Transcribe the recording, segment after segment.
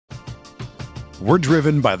We're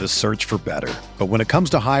driven by the search for better. But when it comes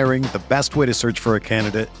to hiring, the best way to search for a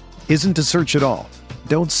candidate isn't to search at all.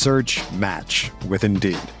 Don't search, match with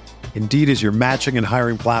Indeed. Indeed is your matching and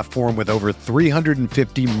hiring platform with over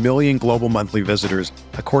 350 million global monthly visitors,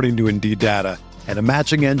 according to Indeed data, and a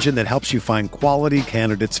matching engine that helps you find quality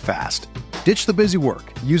candidates fast. Ditch the busy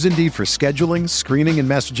work. Use Indeed for scheduling, screening, and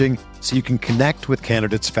messaging so you can connect with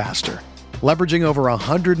candidates faster. Leveraging over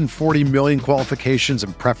 140 million qualifications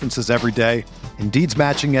and preferences every day, Indeed's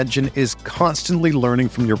matching engine is constantly learning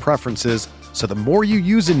from your preferences, so the more you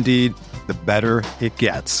use Indeed, the better it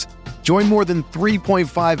gets. Join more than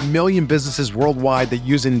 3.5 million businesses worldwide that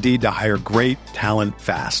use Indeed to hire great talent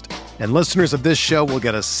fast. And listeners of this show will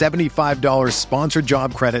get a $75 sponsored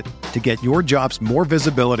job credit to get your jobs more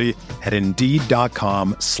visibility at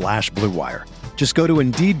Indeed.com/Blue Wire. Just go to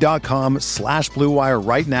Indeed.com/Blue Wire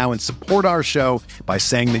right now and support our show by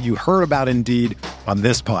saying that you heard about Indeed on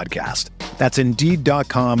this podcast. That's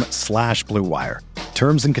Indeed.com/Blue Wire.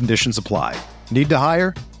 Terms and conditions apply. Need to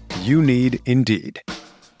hire? You need Indeed.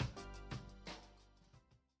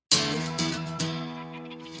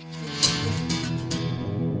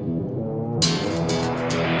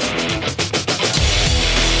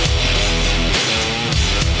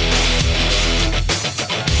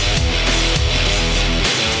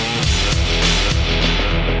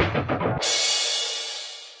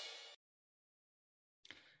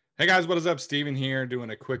 Hey guys, what is up? Steven here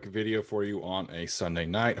doing a quick video for you on a Sunday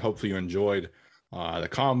night. Hopefully you enjoyed the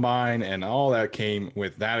combine and all that came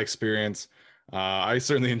with that experience. I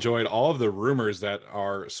certainly enjoyed all of the rumors that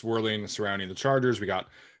are swirling surrounding the Chargers. We got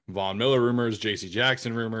Von Miller rumors, JC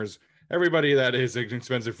Jackson rumors. Everybody that is an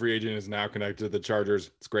expensive free agent is now connected to the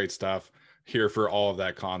Chargers. It's great stuff here for all of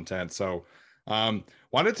that content. So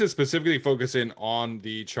wanted to specifically focus in on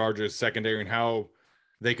the Chargers secondary and how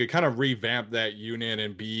they could kind of revamp that unit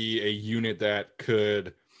and be a unit that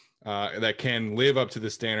could that can live up to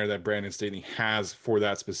the standard that Brandon Staley has for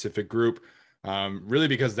that specific group. Really,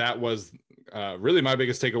 because that was really my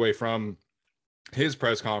biggest takeaway from his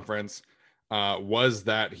press conference was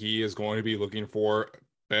that he is going to be looking for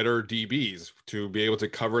better DBs to be able to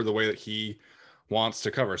cover the way that he wants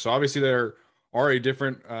to cover. So obviously there are a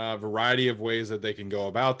different variety of ways that they can go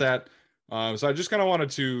about that. So I just kind of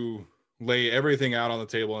wanted to lay everything out on the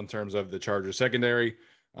table in terms of the Chargers secondary,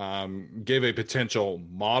 give a potential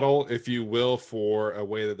model, if you will, for a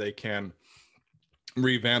way that they can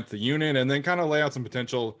revamp the unit, and then kind of lay out some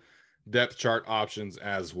potential depth chart options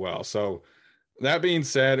as well. So that being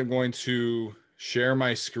said, I'm going to share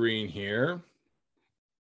my screen here.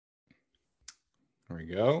 There we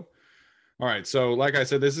go. All right. So like I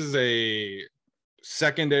said, this is a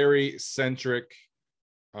secondary centric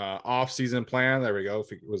off-season plan. There we go.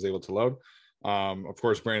 If it was able to load. Of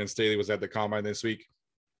course, Brandon Staley was at the combine this week,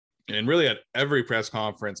 and really at every press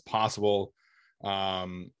conference possible,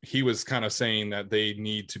 he was kind of saying that they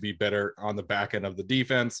need to be better on the back end of the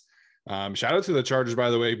defense. Shout out to the Chargers, by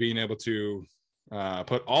the way, being able to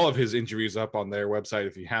put all of his interviews up on their website.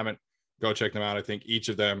 If you haven't, go check them out. I think each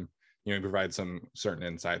of them, provide some certain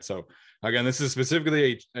insights. So again, this is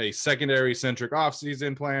specifically a secondary centric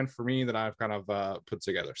offseason plan for me that I've kind of put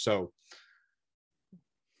together. So,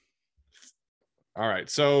 all right.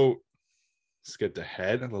 So skipped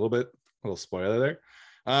ahead a little bit, a little spoiler there.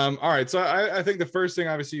 All right. So I think the first thing,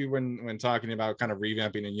 obviously, when talking about kind of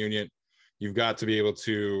revamping a unit, you've got to be able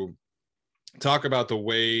to talk about the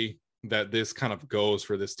way that this kind of goes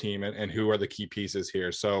for this team and who are the key pieces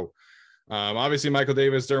here. So obviously, Michael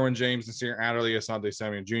Davis, Derwin James, Nasir Adderley, Asante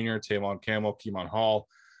Samuel Jr., Tavon Campbell, Keemon Hall,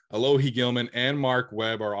 Alohi Gilman, and Mark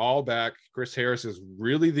Webb are all back. Chris Harris is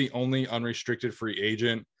really the only unrestricted free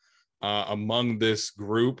agent among this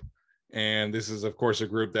group. And this is, of course, a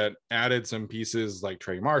group that added some pieces like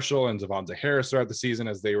Trey Marshall and Devonta Harris throughout the season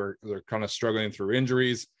as they're kind of struggling through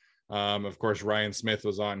injuries. Of course, Ryan Smith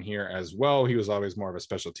was on here as well. He was always more of a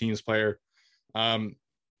special teams player.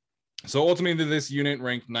 So ultimately, this unit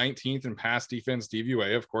ranked 19th in pass defense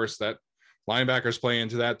DVOA. Of course, that linebackers play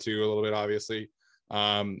into that too a little bit, obviously.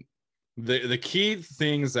 The key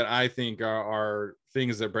things that I think are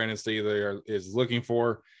things that Brandon Staley is looking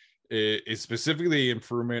for is specifically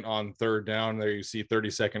improvement on third down. There you see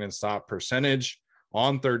 32nd in stop percentage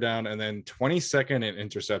on third down, and then 22nd in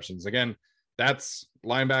interceptions. Again, that's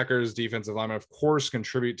linebackers, defensive linemen, of course,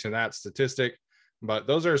 contribute to that statistic. But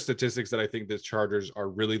those are statistics that I think the Chargers are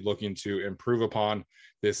really looking to improve upon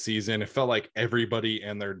this season. It felt like everybody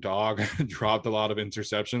and their dog dropped a lot of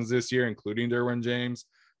interceptions this year, including Derwin James,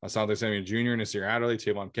 Asante Samuel Jr., Nasir Adderley,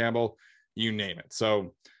 Tavon Campbell, you name it.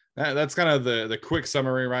 So that's kind of the quick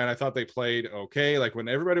summary, right? I thought they played okay. Like when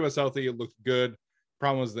everybody was healthy, it looked good.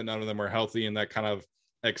 Problem was that none of them were healthy, and that kind of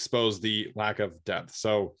exposed the lack of depth.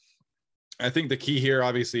 So I think the key here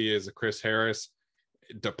obviously is a Chris Harris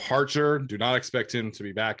departure. Do not expect him to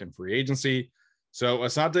be back in free agency. So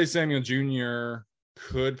Asante Samuel Jr.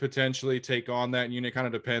 could potentially take on that unit. Kind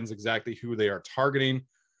of depends exactly who they are targeting,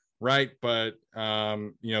 right? But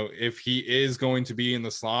if he is going to be in the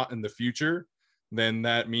slot in the future, then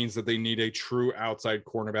that means that they need a true outside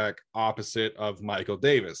cornerback opposite of Michael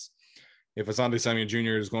Davis. If Asante Samuel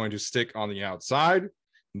Jr. is going to stick on the outside,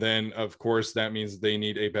 then of course that means they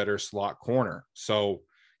need a better slot corner. So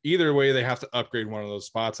either way, they have to upgrade one of those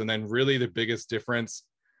spots. And then really the biggest difference,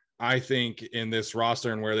 I think, in this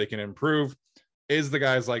roster and where they can improve is the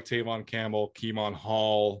guys like Tavon Campbell, Keemon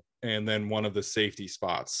Hall, and then one of the safety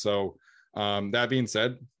spots. So that being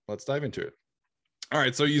said, let's dive into it. All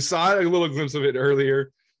right, so you saw a little glimpse of it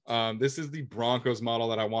earlier. This is the Broncos model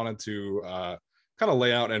that I wanted to kind of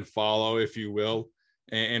lay out and follow, if you will,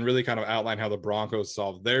 and really kind of outline how the Broncos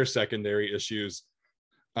solved their secondary issues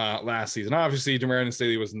last season. Obviously, Demaryius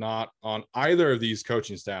Staley was not on either of these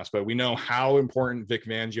coaching staffs, but we know how important Vic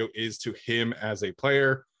Fangio is to him as a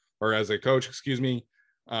player, or as a coach,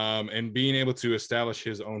 and being able to establish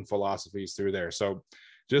his own philosophies through there. So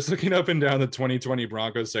just looking up and down the 2020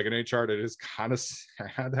 Broncos secondary chart, it is kind of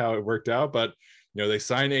sad how it worked out. But, they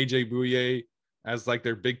signed AJ Bouye as like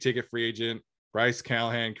their big ticket free agent. Bryce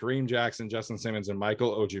Callahan, Kareem Jackson, Justin Simmons, and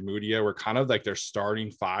Michael Ojemudia were kind of like their starting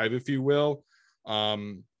five, if you will.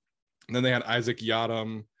 And then they had Isaac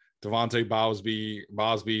Yadam, Devontae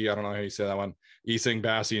Bosby, I don't know how you say that one, Isang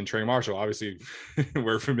Bassi, and Trey Marshall. Obviously,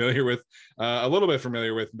 we're familiar with a little bit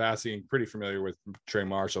familiar with Bassi and pretty familiar with Trey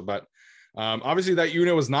Marshall. But obviously, that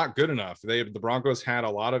unit was not good enough. The Broncos had a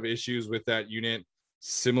lot of issues with that unit,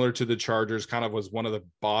 similar to the Chargers. Kind of was one of the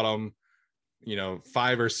bottom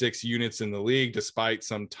 5 or 6 units in the league, despite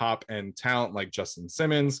some top end talent like Justin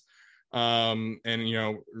Simmons, and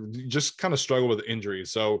just kind of struggle with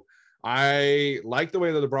injuries. So I like the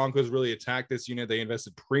way that the Broncos really attacked this unit. They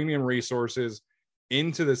invested premium resources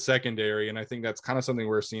into the secondary, and I think that's kind of something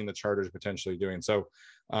we're seeing the Chargers potentially doing. So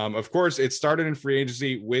of course, it started in free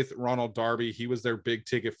agency with Ronald Darby. He was their big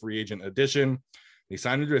ticket free agent addition. They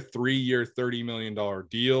signed him to a 3-year, $30 million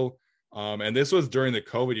deal. And this was during the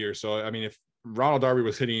COVID year. So, I mean, if Ronald Darby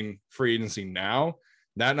was hitting free agency now,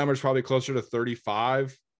 that number is probably closer to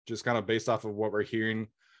 35, just kind of based off of what we're hearing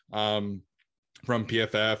from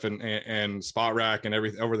PFF and Spot Rack and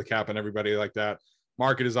everything, Over the Cap and everybody like that.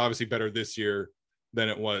 Market is obviously better this year than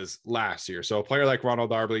it was last year. So a player like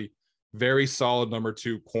Ronald Darby, very solid number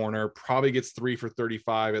 2 corner, probably gets 3 for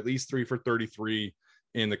 35, at least 3 for 33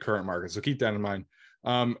 in the current market. So keep that in mind.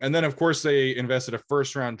 And then, of course, they invested a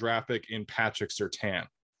first-round draft pick in Patrick Surtain,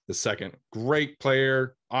 the second. Great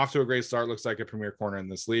player, off to a great start, looks like a premier corner in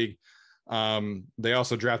this league. They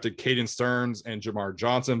also drafted Caden Stearns and Jamar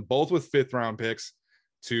Johnson, both with 5th-round picks,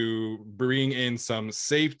 to bring in some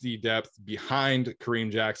safety depth behind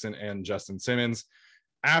Kareem Jackson and Justin Simmons.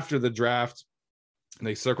 After the draft,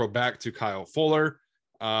 they circled back to Kyle Fuller.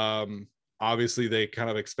 Obviously, they kind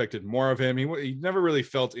of expected more of him. He never really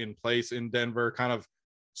felt in place in Denver, kind of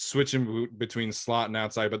switching between slot and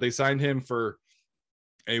outside, but they signed him for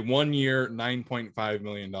a 1-year, $9.5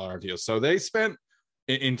 million deal. So they spent,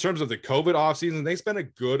 in terms of the COVID offseason, they spent a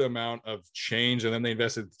good amount of change, and then they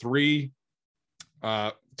invested 3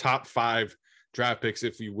 top 5 draft picks,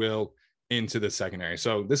 if you will, into the secondary.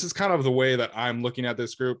 So this is kind of the way that I'm looking at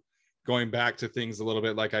this group, going back to things a little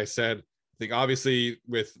bit. Like I said, I think obviously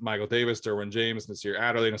with Michael Davis, Derwin James, Nasir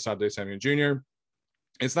Adderley, and Asante Samuel Jr.,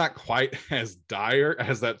 it's not quite as dire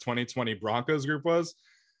as that 2020 Broncos group was.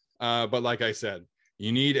 But like I said,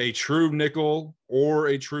 you need a true nickel or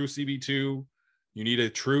a true CB2. You need a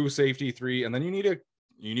true safety 3, and then you need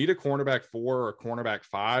a cornerback 4 or a cornerback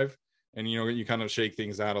 5, and you kind of shake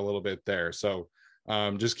things out a little bit there. So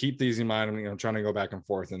just keep these in mind. I'm trying to go back and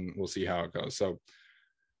forth, and we'll see how it goes. So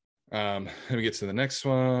let me get to the next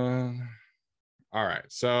one. All right.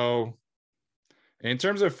 So in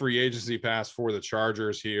terms of free agency pass for the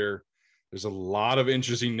Chargers here, there's a lot of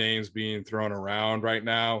interesting names being thrown around right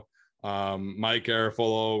now. Mike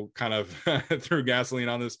Garafolo kind of threw gasoline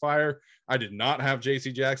on this fire. I did not have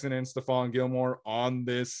JC Jackson and Stephon Gilmore on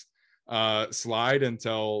this slide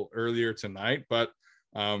until earlier tonight, but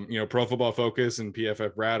Pro Football Focus and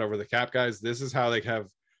PFF Brad, Over the Cap guys, this is how they have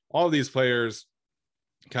all of these players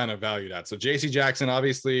kind of valued at. So JC Jackson,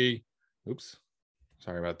 obviously,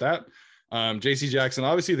 sorry about that. JC Jackson,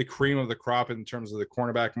 obviously the cream of the crop in terms of the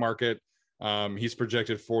cornerback market. He's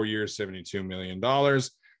projected 4 years, $72 million.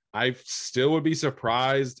 I still would be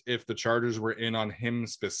surprised if the Chargers were in on him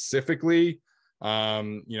specifically.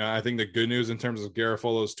 I think the good news in terms of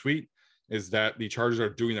Garofalo's tweet is that the Chargers are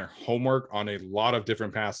doing their homework on a lot of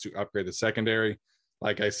different paths to upgrade the secondary.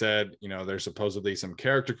 Like I said, there's supposedly some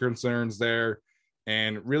character concerns there,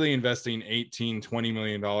 and really investing $18-20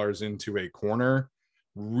 million into a corner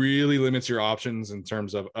really limits your options in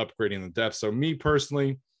terms of upgrading the depth. So me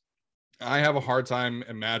personally, I have a hard time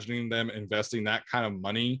imagining them investing that kind of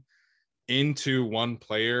money into one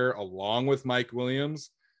player along with Mike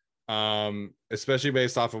Williams, especially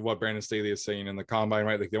based off of what Brandon Staley is saying in the combine,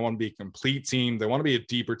 right? Like, they want to be a complete team. They want to be a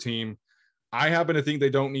deeper team. I happen to think they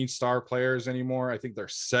don't need star players anymore. I think they're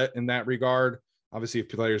set in that regard. Obviously, if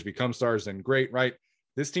players become stars, then great, right?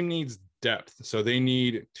 This team needs depth. So they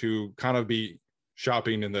need to kind of be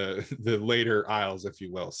shopping in the later aisles, if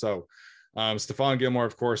you will. So Stephon Gilmore,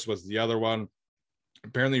 of course, was the other one.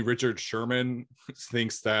 Apparently, Richard Sherman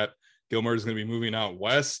thinks that Gilmore is going to be moving out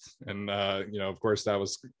west. And, of course, that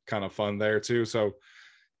was kind of fun there, too. So,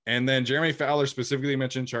 and then Jeremy Fowler specifically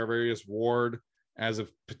mentioned Charvarius Ward as a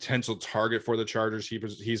potential target for the Chargers.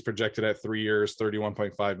 He's projected at 3 years,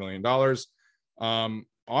 $31.5 million. On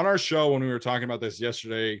our show, when we were talking about this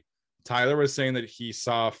yesterday, Tyler was saying that he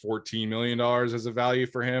saw $14 million as a value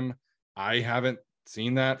for him. I haven't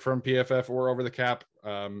seen that from PFF or Over the Cap,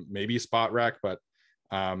 maybe Spot Rack, but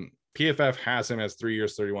PFF has him as 3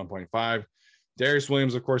 years, 31.5. Darius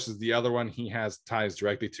Williams, of course, is the other one. He has ties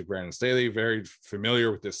directly to Brandon Staley, very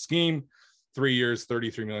familiar with this scheme. 3 years,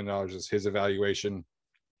 $33 million is his evaluation.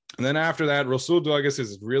 And then after that, Rasul Douglas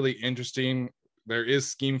is really interesting. There is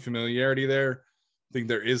scheme familiarity there. I think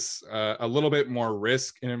there is a little bit more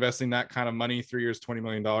risk in investing that kind of money, 3 years, $20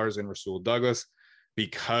 million in Rasul Douglas,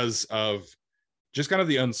 because of just kind of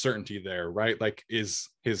the uncertainty there, right? Like, is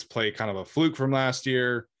his play kind of a fluke from last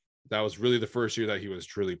year? That was really the first year that he was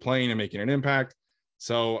truly playing and making an impact.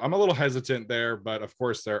 So I'm a little hesitant there, but of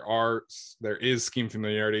course there is scheme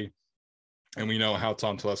familiarity, and we know how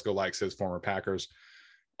Tom Telesco likes his former Packers.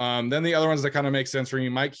 Then the other ones that kind of make sense for me,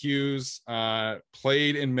 Mike Hughes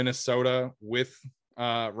played in Minnesota with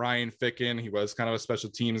Ryan Ficken. He was kind of a special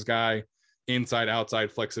teams guy, inside,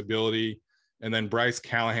 outside flexibility. And then Bryce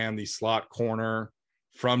Callahan, the slot corner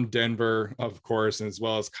from Denver, of course, as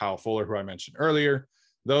well as Kyle Fuller, who I mentioned earlier.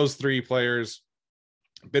 Those three players,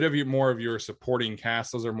 a bit of more of your supporting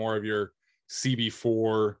cast. Those are more of your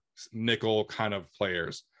CB4 nickel kind of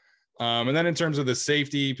players. And then in terms of the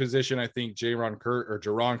safety position, I think Jaron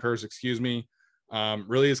Kearse,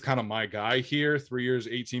 really is kind of my guy here. 3 years,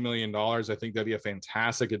 $18 million. I think that'd be a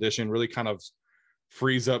fantastic addition. Really kind of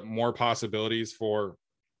frees up more possibilities for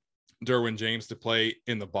Derwin James to play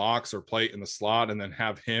in the box or play in the slot, and then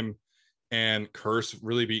have him and Kearse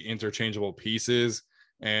really be interchangeable pieces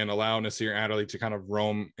and allow Nasir Adderley to kind of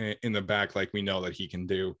roam in the back like we know that he can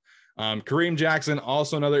do. Kareem Jackson,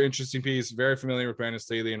 also another interesting piece, very familiar with Brandon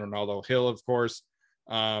Staley and Ronaldo Hill, of course.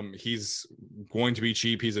 He's going to be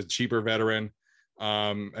cheap. He's a cheaper veteran.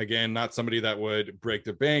 Again, not somebody that would break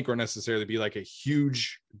the bank or necessarily be like a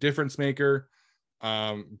huge difference maker.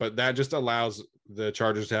 But that just allows the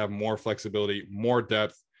Chargers to have more flexibility, more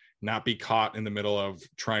depth, not be caught in the middle of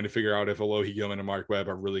trying to figure out if Alohi Gilman and Mark Webb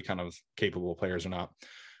are really kind of capable players or not.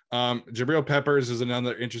 Jabril Peppers is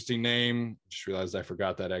another interesting name. Just realized I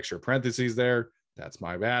forgot that extra parentheses there. That's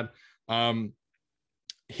my bad.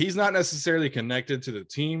 He's not necessarily connected to the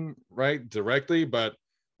team, right, directly, but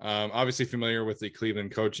obviously familiar with the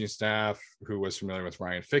Cleveland coaching staff, who was familiar with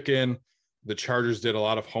Ryan Ficken. The Chargers did a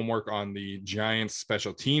lot of homework on the Giants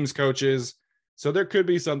special teams coaches. So there could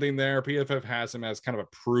be something there. PFF has him as kind of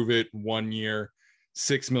a prove it 1 year,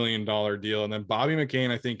 $6 million deal. And then Bobby McCain,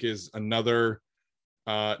 I think, is another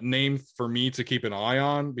name for me to keep an eye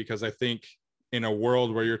on, because I think in a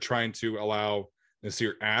world where you're trying to allow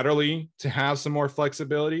Nasir Adderley to have some more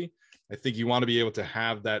flexibility, I think you want to be able to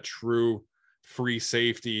have that true free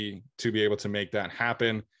safety to be able to make that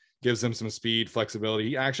happen. Gives them some speed, flexibility.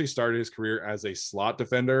 He actually started his career as a slot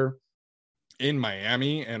defender in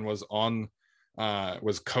Miami and was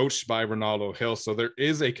coached by Ronaldo Hill. So there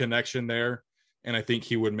is a connection there, and I think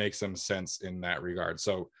he would make some sense in that regard.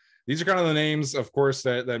 So these are kind of the names, of course,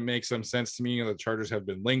 that make some sense to me, the Chargers have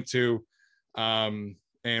been linked to. And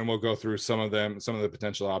we'll go through some of the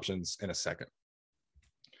potential options in a second.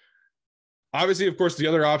 Obviously, of course, the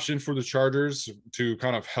other option for the Chargers to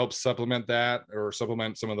kind of help supplement that or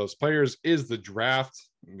supplement some of those players is the draft.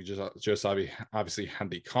 We just obviously had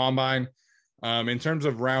the combine. In terms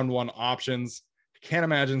of round one options, I can't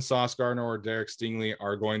imagine Sauce Gardner or Derek Stingley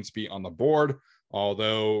are going to be on the board,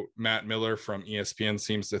 although Matt Miller from ESPN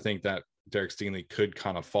seems to think that Derek Stingley could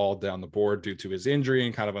kind of fall down the board due to his injury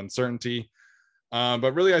and kind of uncertainty.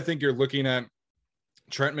 But really, I think you're looking at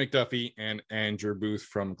Trent McDuffie and Andrew Booth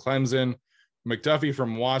from Clemson. McDuffie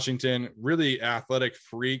from Washington, really athletic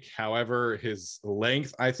freak. However, his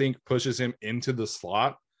length, I think, pushes him into the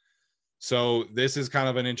slot. So this is kind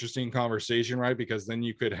of an interesting conversation, right? Because then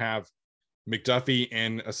you could have McDuffie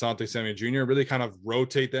and Asante Samuel Jr. really kind of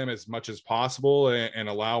rotate them as much as possible and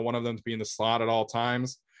allow one of them to be in the slot at all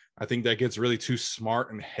times. I think that gets really two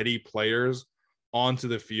smart and heady players onto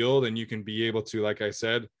the field, and you can be able to, like I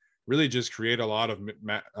said, really just create a lot of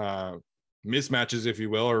mismatches, if you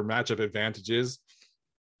will, or matchup advantages.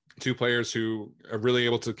 Two players who are really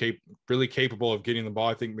able to really capable of getting the ball.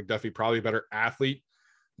 I think McDuffie probably a better athlete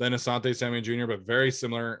than Asante Samuel Jr., but very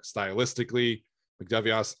similar stylistically.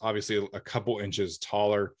 McDuffie obviously a couple inches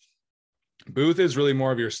taller. Booth is really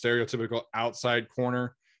more of your stereotypical outside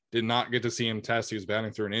corner. Did not get to see him test. He was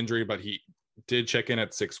battling through an injury, but he did check in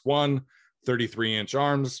at 6'1", 33-inch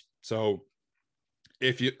arms. So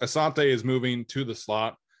if Asante is moving to the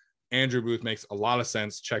slot, Andrew Booth makes a lot of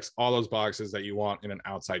sense, checks all those boxes that you want in an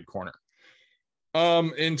outside corner.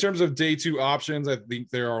 In terms of day two options, I think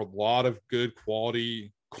there are a lot of good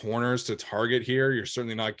quality corners to target here. You're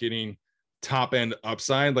certainly not getting top end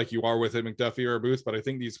upside like you are with a McDuffie or a Booth, but I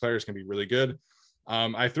think these players can be really good.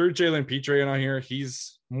 I threw Jalen Petre in on here.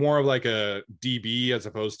 He's more of like a DB as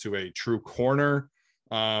opposed to a true corner.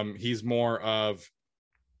 He's more of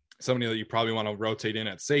somebody that you probably want to rotate in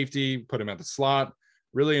at safety, put him at the slot.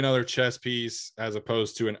 Really another chess piece as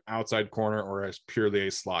opposed to an outside corner or as purely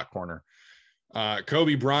a slot corner.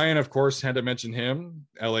 Kobe Bryant, of course, had to mention him,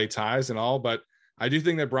 LA ties and all, but I do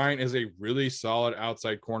think that Bryant is a really solid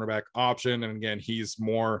outside cornerback option. And again, he's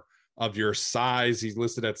more of your size. He's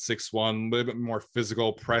listed at 6'1", a little bit more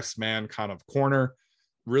physical press man kind of corner.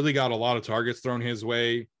 Really got a lot of targets thrown his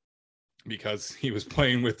way because he was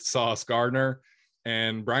playing with Sauce Gardner.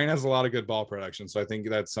 And Bryant has a lot of good ball production. So I think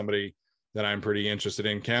that's somebody that I'm pretty interested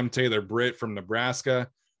in. Cam Taylor-Britt from Nebraska,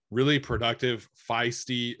 really productive,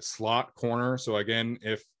 feisty slot corner. So again,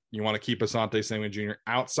 if you want to keep Asante Samuel Jr.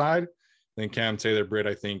 outside, then Cam Taylor-Britt,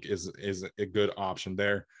 I think, is a good option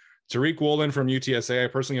there. Tariq Woolen from UTSA, I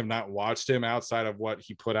personally have not watched him outside of what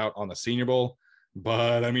he put out on the Senior Bowl.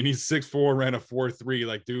 But, I mean, he's 6'4", ran a 4.3.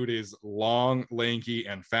 Like, dude is long, lanky,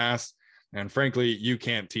 and fast. And frankly, you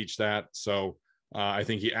can't teach that. So I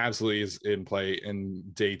think he absolutely is in play in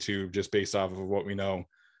day two, just based off of what we know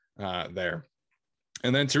there.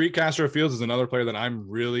 And then Tariq Castro-Fields is another player that I'm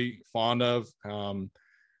really fond of.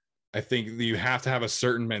 I think you have to have a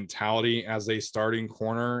certain mentality as a starting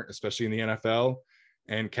corner, especially in the NFL.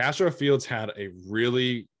 And Castro-Fields had a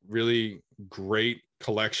really, really great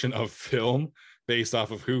collection of film based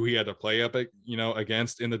off of who he had to play up,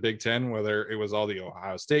 against in the Big Ten, whether it was all the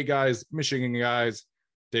Ohio State guys, Michigan guys,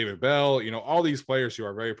 David Bell, all these players who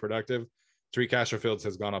are very productive. Tariq Castro-Fields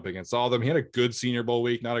has gone up against all of them. He had a good Senior Bowl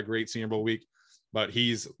week, not a great Senior Bowl week, but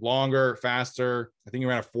he's longer, faster. I think he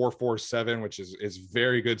ran a 4.47, which is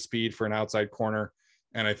very good speed for an outside corner.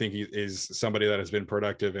 And I think he is somebody that has been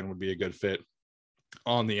productive and would be a good fit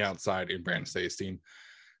on the outside in Brandon Staley's team.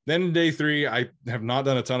 Then in day three, I have not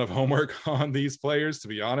done a ton of homework on these players, to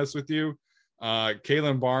be honest with you.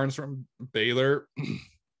 Kalen Barnes from Baylor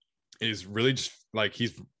is really just like,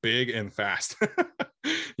 he's big and fast.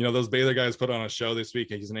 Those Baylor guys put on a show this week.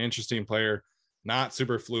 He's an interesting player, not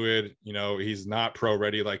super fluid. He's not pro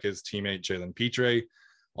ready like his teammate Jalen Petre.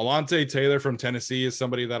 Alontae Taylor from Tennessee is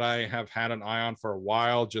somebody that I have had an eye on for a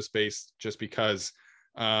while, just because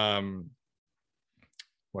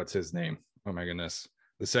what's his name? Oh my goodness.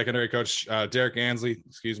 The secondary coach, Derek Ansley,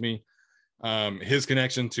 his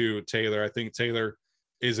connection to Taylor. I think Taylor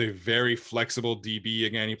is a very flexible DB.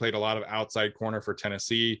 Again, he played a lot of outside corner for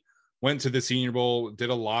Tennessee, went to the Senior Bowl,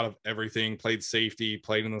 did a lot of everything, played safety,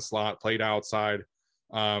 played in the slot, played outside.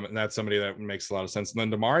 And that's somebody that makes a lot of sense. And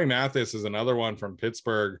then Damari Mathis is another one from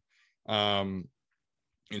Pittsburgh. And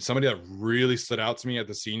somebody that really stood out to me at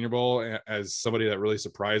the Senior Bowl as somebody that really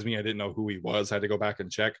surprised me. I didn't know who he was. I had to go back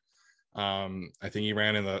and check. I think he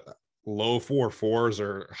ran in the low 4.4s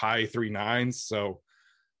or high 3.9s. So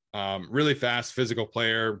really fast, physical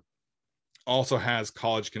player. Also has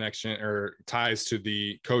college connection or ties to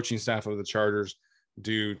the coaching staff of the Chargers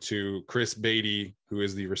due to Chris Beatty, who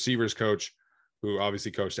is the receivers coach, who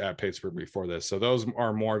obviously coached at Pittsburgh before this. So those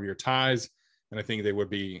are more of your ties. And I think they would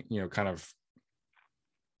be, kind of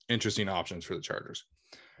interesting options for the Chargers.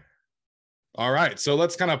 All right, so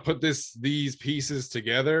let's kind of put these pieces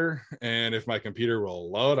together. And if my computer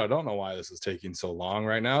will load, I don't know why this is taking so long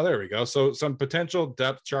right now. There we go. So some potential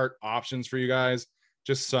depth chart options for you guys,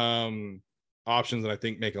 just some options that I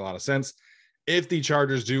think make a lot of sense. If the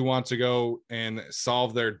Chargers do want to go and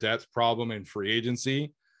solve their depth problem in free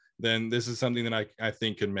agency, then this is something that I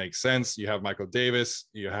think can make sense. You have Michael Davis,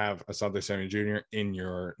 you have Asante Samuel Jr. in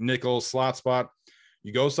your nickel slot spot.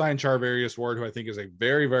 You go sign Charvarius Ward, who I think is a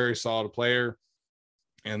very, very solid player.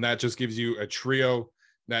 And that just gives you a trio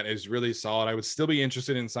that is really solid. I would still be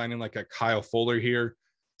interested in signing like a Kyle Fuller here,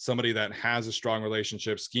 somebody that has a strong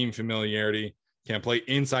relationship, scheme familiarity, can play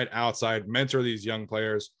inside, outside, mentor these young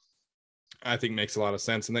players. I think makes a lot of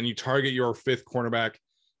sense. And then you target your fifth cornerback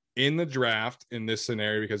in the draft in this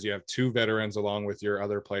scenario because you have two veterans along with your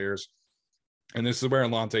other players. And this is where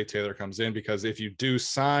Alontae Taylor comes in, because if you do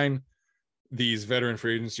sign these veteran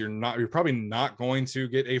free agents, you're probably not going to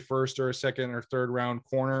get a first or a second or third round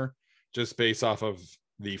corner just based off of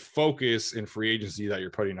the focus in free agency that you're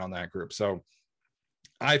putting on that group. So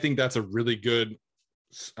I think that's a really good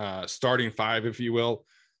starting five, if you will,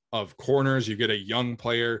 of corners. You get a young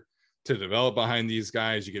player to develop behind these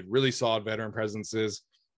guys. You get really solid veteran presences.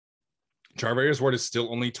 Charvarius Ward is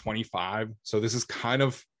still only 25. So this is kind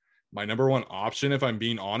of my number one option, if I'm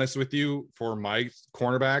being honest with you, for my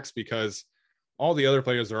cornerbacks, because all the other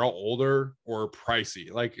players are all older or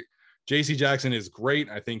pricey. Like JC Jackson is great.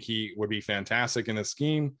 I think he would be fantastic in this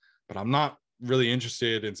scheme, but I'm not really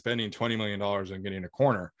interested in spending $20 million on getting a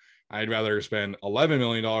corner. I'd rather spend $11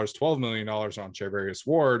 million, $12 million on Charvarius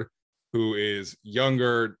Ward, who is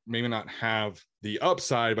younger, maybe not have the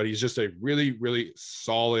upside, but he's just a really, really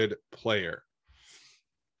solid player.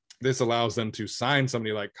 This allows them to sign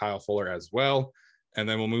somebody like Kyle Fuller as well. And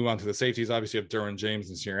then we'll move on to the safeties. Obviously, you have Derwin James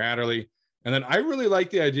and Sierra Adderley. And then I really like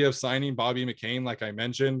the idea of signing Bobby McCain, like I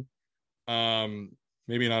mentioned.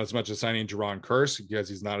 Maybe not as much as signing Jerron Kearse, because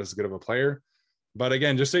he's not as good of a player. But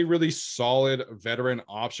again, just a really solid veteran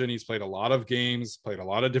option. He's played a lot of games, played a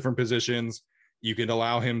lot of different positions. You can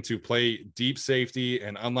allow him to play deep safety.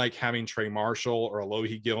 And unlike having Trey Marshall or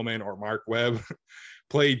Alohi Gilman or Mark Webb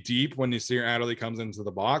play deep when Nasir Adderley comes into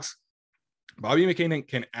the box, Bobby McCain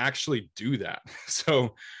can actually do that.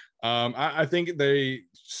 So I think they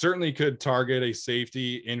certainly could target a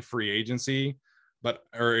safety in free agency,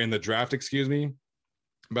 or in the draft, excuse me.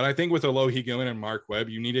 But I think with Alohi Gilman and Mark Webb,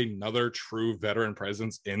 you need another true veteran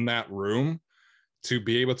presence in that room to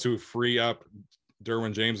be able to free up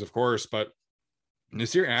Derwin James, of course, but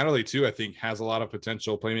Nasir Adderley too, I think, has a lot of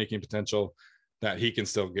potential, playmaking potential that he can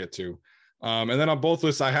still get to. And then on both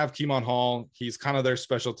lists, I have Keemon Hall. He's kind of their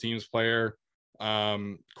special teams player.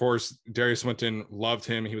 Of course, Darius Swinton loved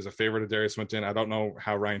him. He was a favorite of Darius Swinton. I don't know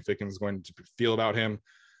how Ryan Fickens is going to feel about him,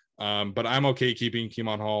 but I'm okay keeping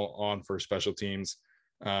Keemon Hall on for special teams.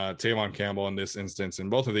 Tavon Campbell in this instance, in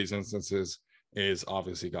both of these instances, is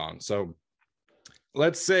obviously gone. So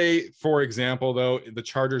let's say, for example, though, the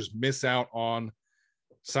Chargers miss out on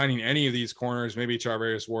signing any of these corners. Maybe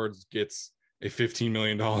Charvarius Ward gets a $15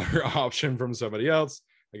 million option from somebody else.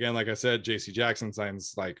 Again, like I said, JC Jackson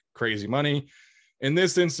signs like crazy money. In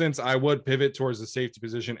this instance, I would pivot towards the safety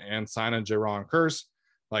position and sign a Jerron Kearse.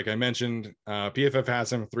 Like I mentioned, PFF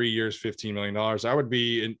has him 3 years, $15 million. I would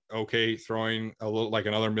be okay throwing a little, like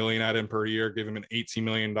another million at him per year, give him an $18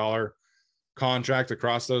 million contract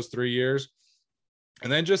across those 3 years.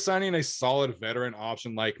 And then just signing a solid veteran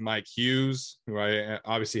option like Mike Hughes, who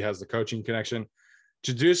obviously has the coaching connection,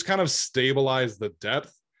 to just kind of stabilize the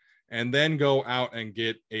depth, and then go out and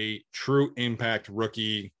get a true impact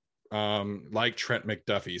rookie like Trent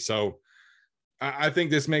McDuffie. So I think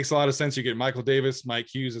this makes a lot of sense. You get Michael Davis, Mike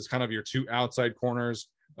Hughes as kind of your two outside corners,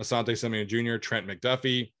 Asante Samuel Jr., Trent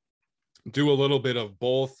McDuffie. Do a little bit of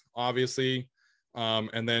both, obviously.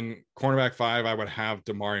 And then cornerback 5, I would have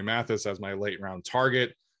Damari Mathis as my late round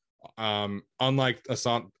target. Unlike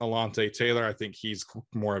Alontae Taylor, I think he's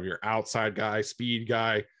more of your outside guy, speed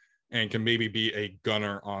guy, and can maybe be a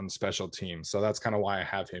gunner on special teams. So that's kind of why I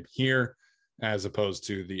have him here as opposed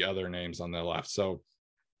to the other names on the left. So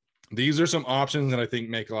these are some options that I think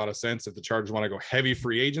make a lot of sense. If the Chargers want to go heavy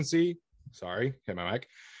free agency, hit my mic,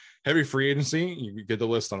 heavy free agency, you get the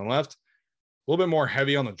list on the left. A little bit more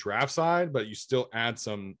heavy on the draft side, but you still add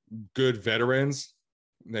some good veterans.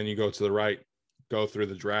 Then you go to the right, go through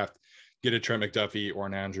the draft, get a Trent McDuffie or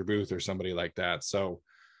an Andrew Booth or somebody like that. So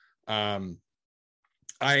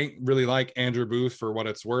I really like Andrew Booth for what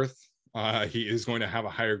it's worth. He is going to have a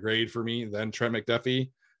higher grade for me than Trent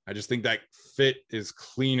McDuffie. I just think that fit is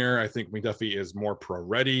cleaner. I think McDuffie is more pro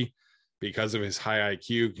ready because of his high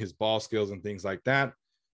IQ, his ball skills, and things like that.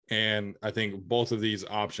 And I think both of these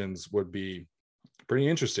options would be pretty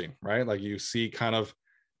interesting, right? Like you see kind of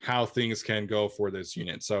how things can go for this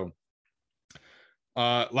unit. So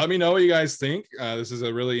let me know what you guys think. This is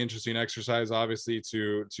a really interesting exercise, obviously,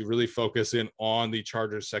 to really focus in on the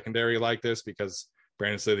Chargers secondary like this, because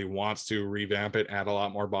Brandon Staley wants to revamp it, add a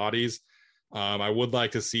lot more bodies. I would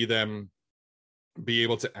like to see them be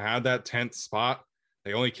able to add that 10th spot.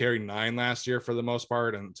 They only carried 9 last year for the most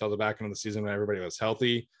part until the back end of the season when everybody was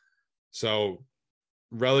healthy. So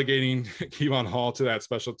relegating Kevon Hall to that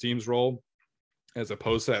special teams role as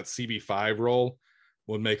opposed to that CB5 role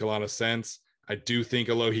would make a lot of sense. I do think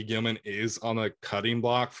Alohi Gilman is on the cutting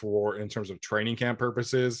block for in terms of training camp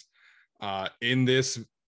purposes in this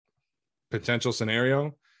potential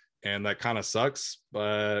scenario. And that kind of sucks,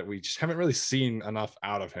 but we just haven't really seen enough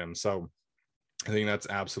out of him. So I think that's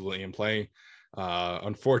absolutely in play.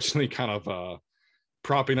 Unfortunately, kind of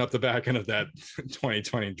propping up the back end of that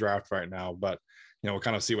 2020 draft right now, but we'll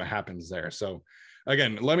kind of see what happens there. So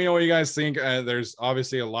again, let me know what you guys think. There's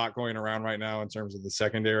obviously a lot going around right now in terms of the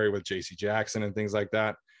secondary with JC Jackson and things like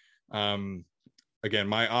that. Again,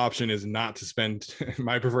 my option is not to spend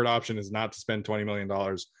my preferred option is not to spend $20 million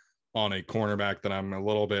on a cornerback that I'm a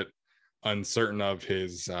little bit uncertain of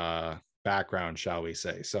his background, shall we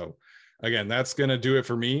say. So again, that's going to do it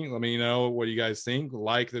for me. Let me know what you guys think.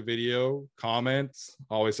 Like the video, comment,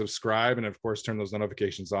 always subscribe, and of course, turn those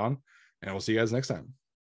notifications on. And we'll see you guys next time.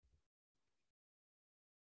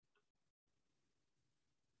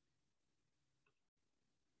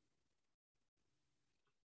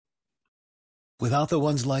 Without the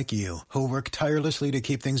ones like you, who work tirelessly to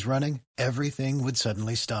keep things running, everything would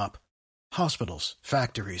suddenly stop. Hospitals,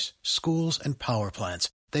 factories, schools, and power plants,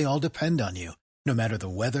 they all depend on you. No matter the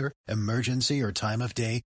weather, emergency, or time of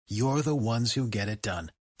day, you're the ones who get it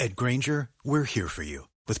done. At Grainger, we're here for you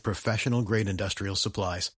with professional-grade industrial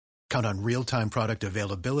supplies. Count on real-time product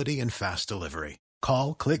availability and fast delivery.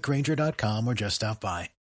 Call, click Grainger.com, or just stop by.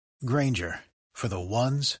 Grainger, for the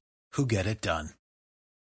ones who get it done.